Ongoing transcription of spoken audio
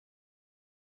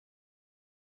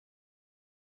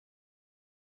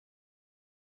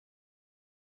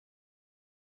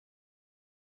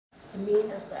The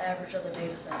mean is the average of the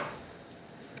data set.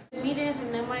 The median is a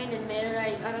number in the middle that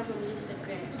is ordered from least to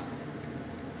greatest.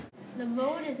 The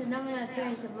mode is the number that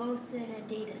appears the most in a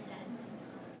data set.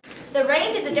 The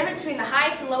range is the difference between the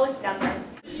highest and lowest number.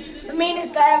 The mean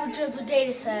is the average of the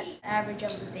data set. Average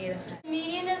of the data set.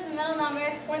 Median is the middle number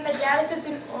When the data set's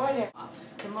in order.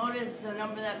 The mode is the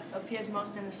number that appears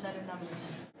most in the set of numbers.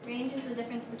 Range is the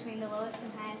difference between the lowest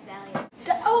and highest value.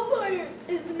 The outlier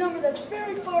is the number that's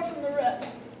very far from the rest.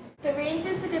 The range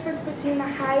is the difference between the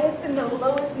highest and the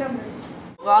lowest numbers.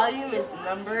 Volume is the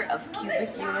number of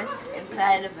cubic units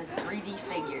inside of a 3D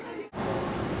figure.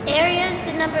 Area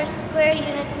is the number of square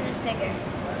units in a figure.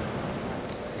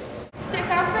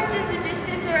 Circumference is the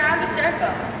distance around a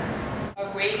circle.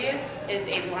 A radius is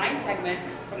a line segment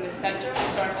from the center of a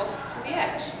circle to the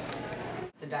edge.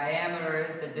 The diameter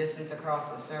is the distance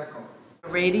across the circle. A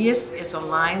radius is a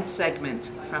line segment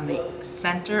from the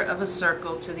center of a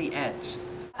circle to the edge.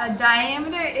 A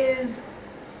diameter is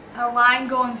a line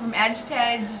going from edge to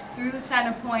edge through the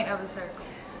center point of a circle.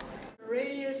 The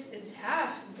radius is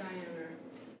half the diameter.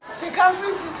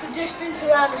 Circumference is the distance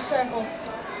around a circle.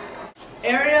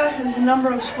 Area is the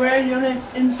number of square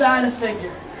units inside a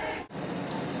figure.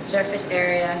 Surface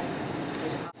area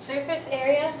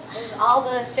is all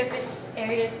the surface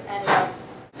areas added up.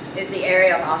 is the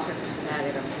area of all surfaces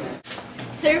added up to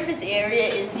it. Surface area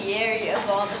is the area of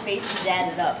all the faces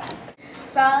added up.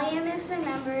 Volume is the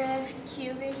number of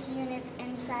cubic units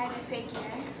inside a figure.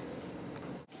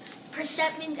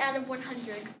 Percent means out of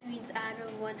 100. Means out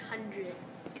of 100.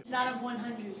 It's out of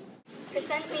 100.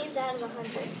 Percent means out of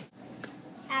 100.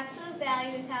 Absolute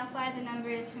value is how far the number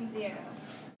is from 0.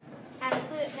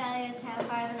 Absolute value is how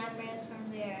far the number is from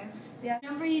 0. The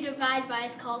number you divide by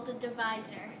is called the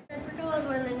divisor. Reciprocal is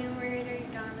when the numerator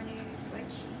and denominator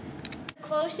switch. The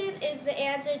quotient is the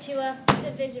answer to a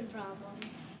division problem.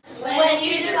 When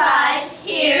you divide,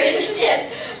 here is a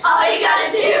tip. All you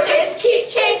gotta do is keep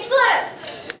change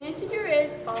flip. Integer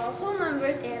is all whole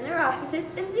numbers and their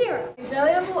opposites and 0. A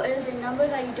variable is a number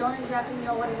that you don't exactly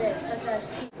know what it is, such as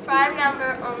t. Prime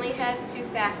number only has 2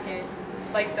 factors.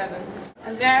 Like 7.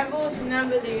 A variable is a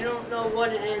number that you don't know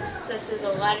what it is, such as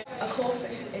a letter. A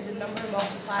coefficient is a number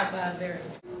multiplied by a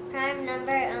variable. Prime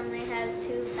number only has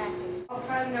 2 factors. All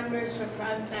prime numbers for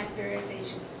prime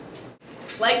factorization.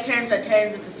 Like terms are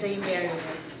terms with the same variable.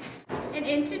 An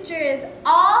integer is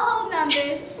all whole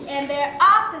numbers and their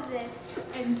opposites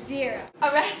and 0.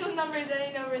 A rational number is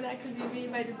any number that could be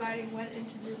made by dividing one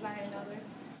integer by another.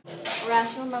 A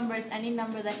rational number is any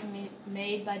number that can be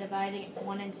made by dividing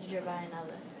one integer by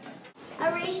another.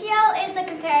 A ratio is a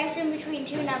comparison between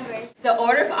 2 numbers. The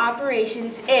order of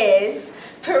operations is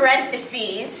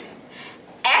parentheses,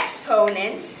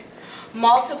 exponents,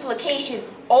 multiplication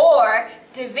or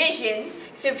division,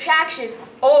 subtraction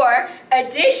or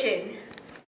addition.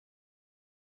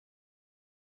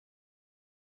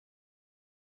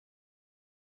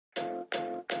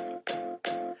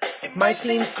 Might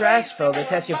seem stressful, the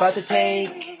test you're about to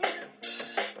take.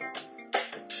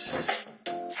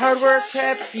 Hard work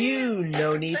preps you,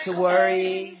 no need to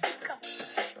worry.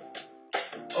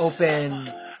 Open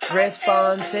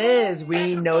responses,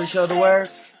 we know to show the work.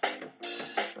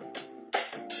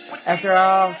 After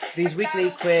all, these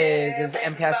weekly quizzes,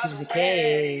 MCAS keeps a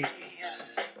cake.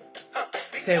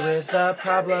 Stay with the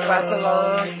problem, clap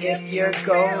along if you're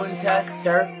going to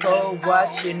circle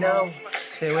what you know.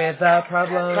 Stay with the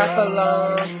problem, clap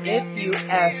along if you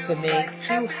estimate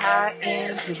too high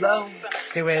and too low.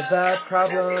 Stay with the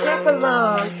problem, clap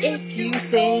along if you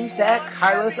think that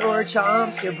Carlos or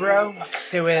Chomp's your bro.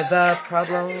 Stay with the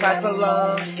problem, clap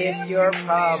along if your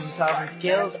problem solving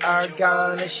skills are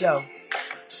gonna show.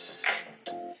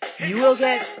 You will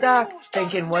get stuck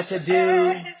thinking what to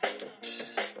do.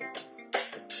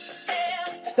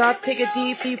 Stop, take a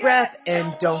deep breath,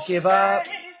 and don't give up.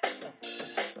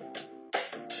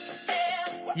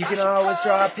 You can always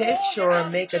draw a picture or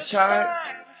make a chart.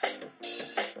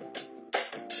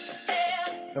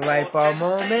 The light bulb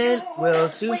moment will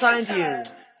soon find you,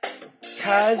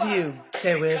 'cause you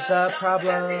stay with the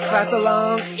problem. Clap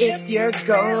along if you're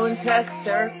going to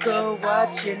circle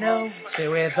what you know. Stay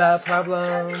with the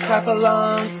problem. Clap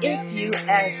along if you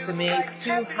estimate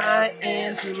too high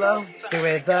and too low. Stay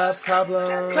with the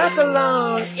problem. Clap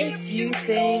along if you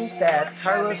think that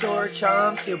Carlos or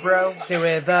Chomp's your bro. Stay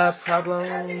with the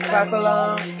problem. Clap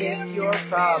along if your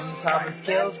problem solving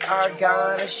skills are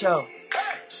gonna show.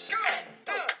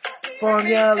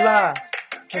 Formula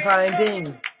for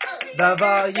finding the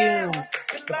volume.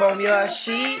 The formula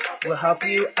sheet will help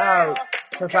you out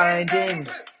for finding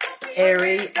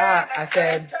area. I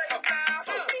said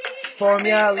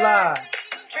formula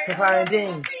for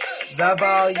finding the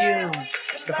volume.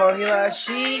 The formula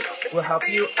sheet will help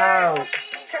you out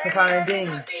for finding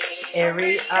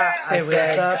area. Stay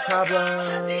with the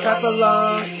problem. Clap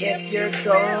along if you're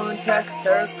going to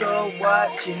circle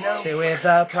what you know. Stay with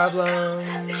the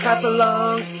problem. Clap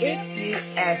along if you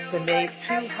estimate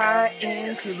too high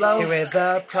and too low. Stay with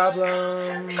the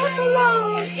problem. Clap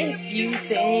along if you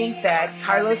think that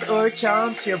Carlos or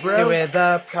Chomps your bro. Stay with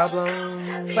the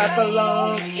problem. Clap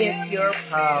along if your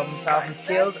problem solving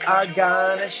skills are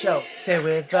gonna show. Stay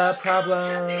with the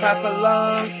problem. Clap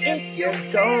along if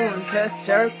you're going to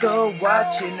circle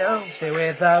what you know. Stay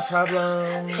with the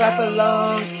problem. Clap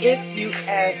along if you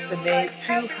estimate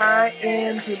too high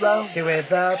and too low. Stay with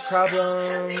the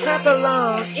problem. Clap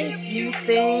along if you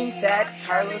think that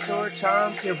Carlos or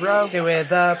Chomps your bro. Stay with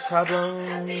the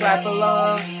problem. Clap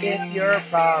along if your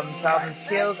problem solving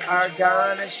skills are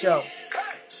gonna show.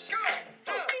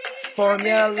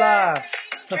 Formula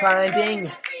for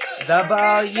finding the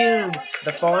volume.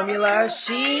 The formula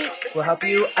sheet will help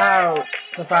you out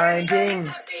for finding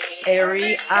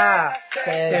area.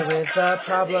 Stay with the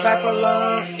problem. Clap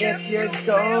along if you're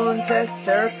going to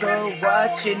circle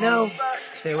what you know.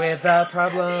 Stay with the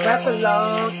problem. Clap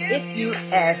along if you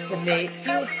estimate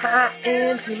too high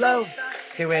and too low.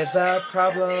 Stay with the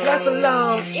problem. Clap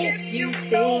along if you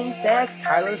think that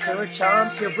Carlos or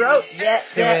Chomps your bro.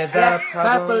 Stay with the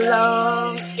problem. Clap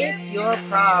along if your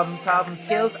problem solving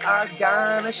skills are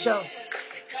gonna show.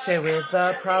 Stay with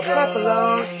the problem. Clap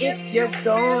along if you're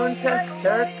going to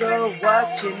circle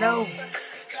what you know.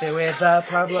 Stay with the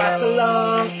problem. Clap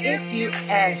along if you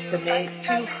estimate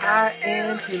too high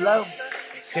and too low.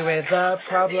 Stay with the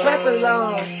problem. Clap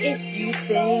along if you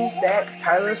think that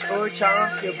Carlos or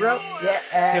Chomps your bro.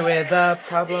 Stay with the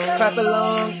problem. Clap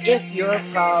along if your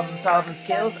problem solving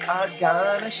skills are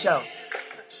gonna show.